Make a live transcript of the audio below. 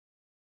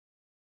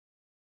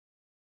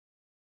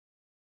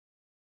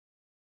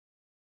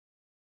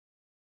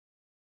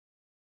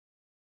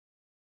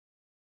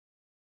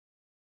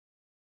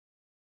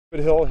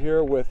Hill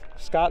here with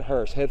Scott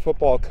Hurst, head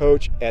football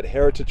coach at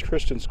Heritage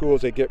Christian School,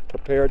 as they get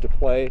prepared to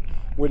play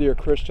Whittier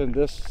Christian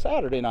this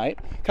Saturday night.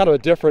 Kind of a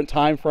different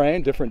time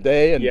frame, different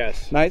day and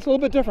yes. night. It's a little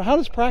bit different. How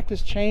does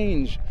practice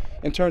change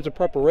in terms of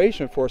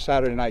preparation for a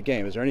Saturday night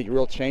game? Is there any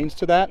real change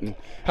to that, and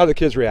how do the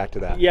kids react to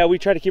that? Yeah, we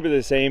try to keep it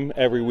the same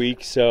every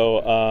week, so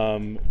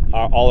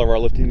all of our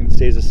lifting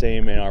stays the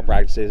same and our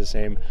practice stays the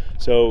same.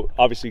 So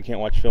obviously you can't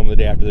watch film the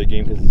day after the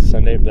game because it's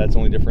Sunday, but that's the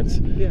only difference.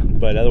 Yeah.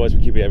 But otherwise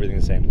we keep everything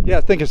the same. Yeah,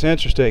 I think it's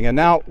interesting. And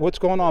now what's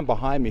going on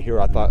behind me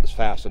here I thought was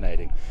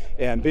fascinating.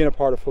 And being a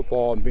part of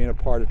football and being a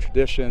part of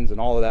traditions and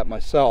all of that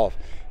myself,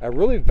 I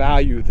really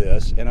value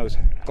this, and I was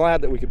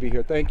glad that we could be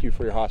here. Thank you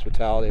for your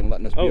hospitality and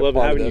letting us be a love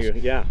part of having this.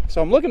 you. Yeah.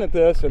 So I'm looking at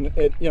this, and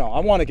I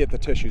want to get the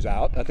tissues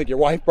out. I think your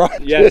wife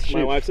brought yes, tissue,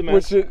 my wife's a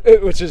mess.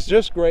 which is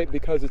just great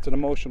because it's an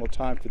emotional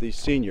time for these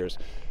seniors.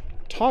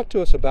 Talk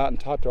to us about and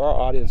talk to our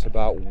audience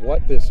about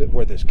what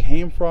where this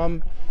came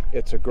from.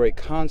 It's a great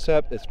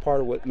concept. It's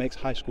part of what makes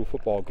high school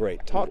football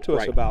great. Talk to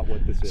us about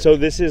what this is. So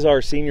this is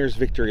our seniors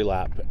victory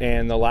lap,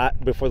 and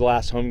before the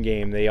last home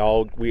game,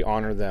 we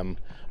honor them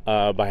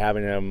by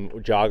having them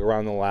jog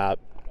around the lap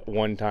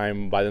one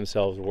time by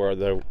themselves,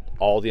 where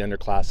all the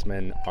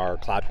underclassmen are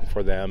clapping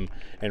for them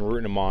and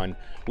rooting them on.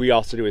 We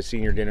also do a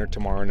senior dinner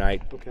tomorrow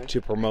night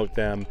to promote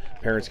them.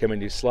 Parents come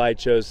and do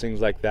slideshows, things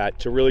like that,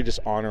 to really just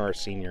honor our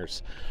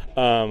seniors.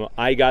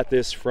 I got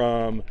this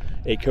from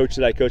a coach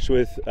that I coached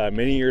with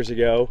many years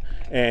ago,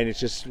 and it's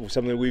just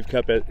something we've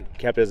kept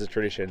as a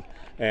tradition.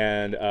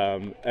 And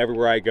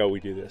everywhere I go, we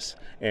do this,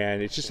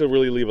 and it's just to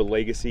really leave a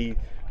legacy.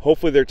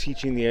 Hopefully they're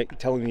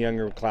telling the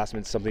younger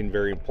classmen something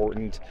very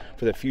important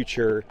for the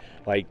future,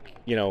 like,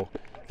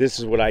 this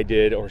is what I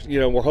did, or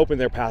we're hoping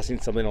they're passing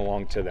something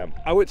along to them.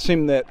 It would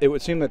seem that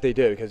they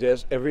did,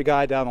 because every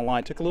guy down the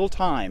line took a little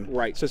time.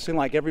 Right. So it seemed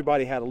like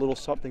everybody had a little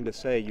something to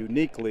say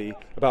uniquely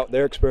about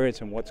their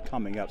experience and what's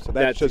coming up. So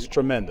that's just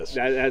tremendous.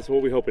 That's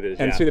what we hope it is.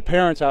 And see the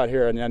parents out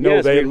here, and I know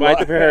we invite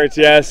the parents.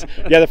 Yes.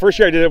 Yeah. The first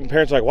year I did it,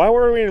 parents were like, "Why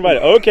were we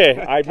invited?" Okay,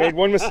 I made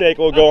one mistake.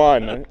 We'll go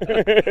on.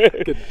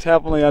 Could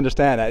definitely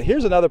understand that.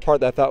 Here's another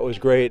part that I thought was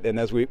great, and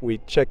as we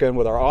check in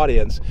with our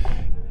audience,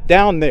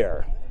 down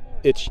there,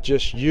 it's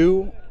just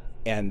you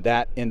and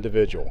that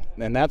individual,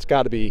 and that's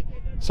got to be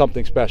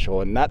something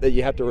special. And not that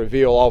you have to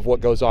reveal all of what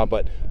goes on,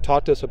 but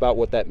talk to us about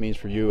what that means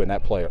for you and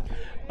that player.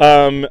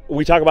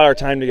 We talk about our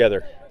time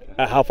together,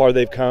 how far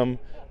they've come,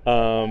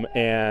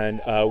 and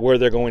where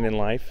they're going in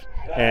life,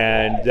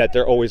 and that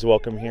they're always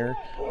welcome here.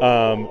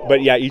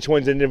 But yeah, each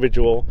one's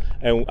individual,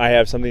 and I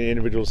have something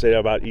individual to say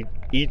about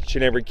each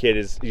and every kid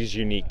is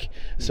unique.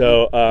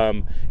 So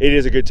it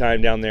is a good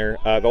time down there.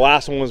 The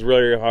last one was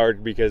really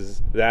hard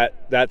because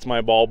that's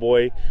my ball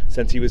boy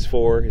since he was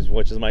 4,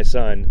 which is my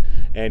son,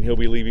 and he'll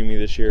be leaving me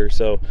this year.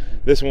 So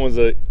this one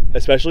was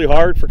especially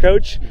hard for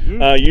Coach.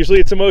 Usually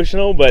it's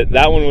emotional, but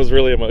that one was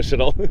really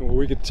emotional.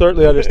 We could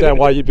certainly understand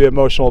why you'd be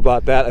emotional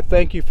about that. I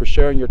thank you for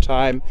sharing your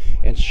time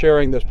and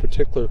sharing this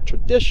particular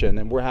tradition,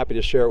 and we're happy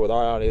to share it with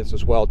our audience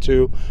as well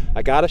too.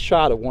 I got a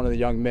shot of one of the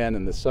young men,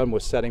 and the sun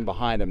was setting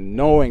behind him,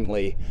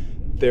 knowingly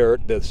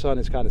the sun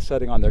is kind of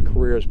setting on their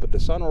careers, but the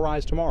sun will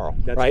rise tomorrow.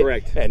 That's right?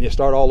 correct. And you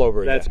start all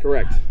over again. That's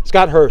correct.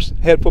 Scott Hurst,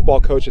 head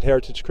football coach at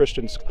Heritage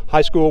Christian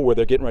High School, where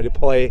they're getting ready to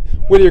play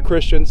Whittier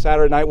Christian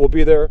Saturday night. We'll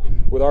be there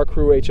with our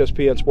crew,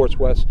 HSPN Sports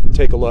West.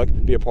 Take a look,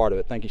 be a part of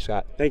it. Thank you,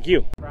 Scott. Thank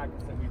you.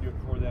 Practice that we do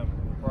for them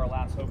for our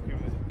last home game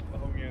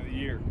of the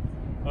year.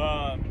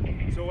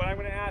 So what I'm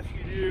going to ask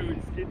you to do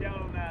is get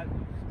down on that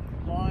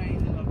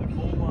line of the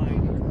goal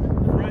line.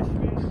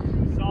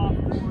 Freshmen,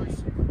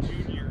 sophomores,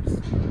 juniors.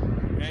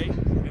 Okay?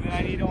 And then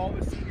I need all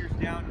the seniors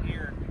down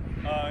here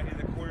in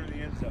the corner of the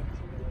end zone.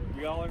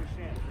 We all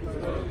understand?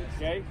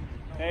 Okay?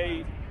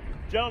 Hey,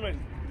 gentlemen,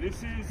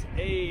 this is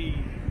a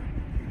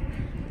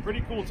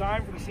pretty cool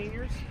time for the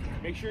seniors.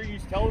 Make sure you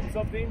tell them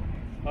something.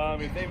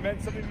 If they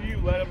meant something to you,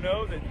 let them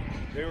know that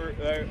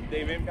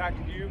they've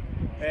impacted you.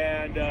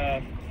 And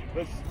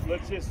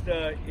let's just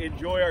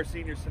enjoy our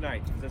seniors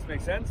tonight. Does this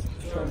make sense?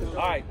 Sure.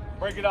 All right,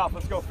 break it off.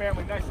 Let's go,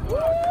 family. Nice. Woo!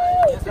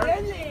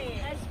 Family!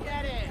 Let's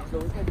get it.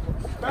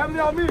 Family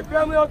on me.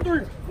 Family on 3.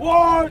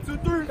 1, 2,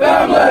 3.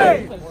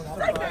 Family!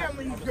 Say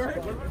family, you jerk.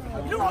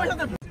 You don't want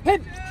to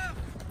hit.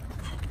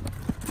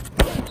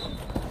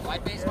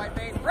 White base,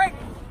 break. Break.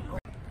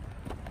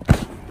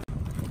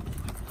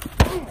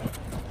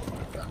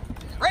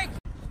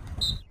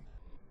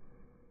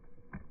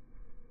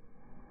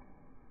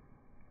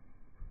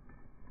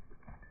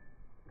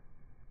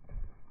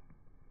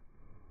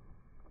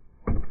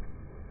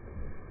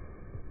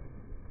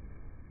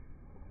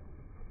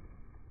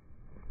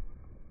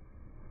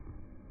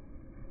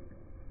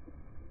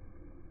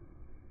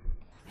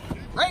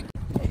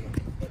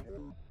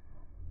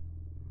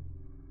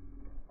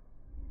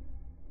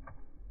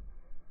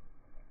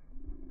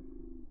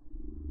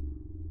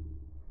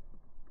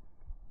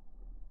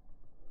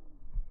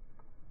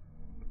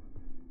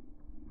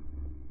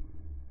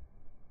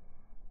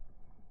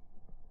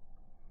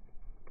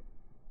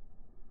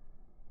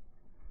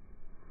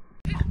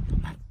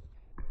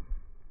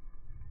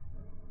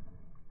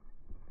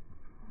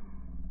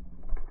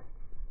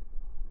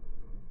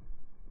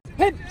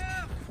 Hit.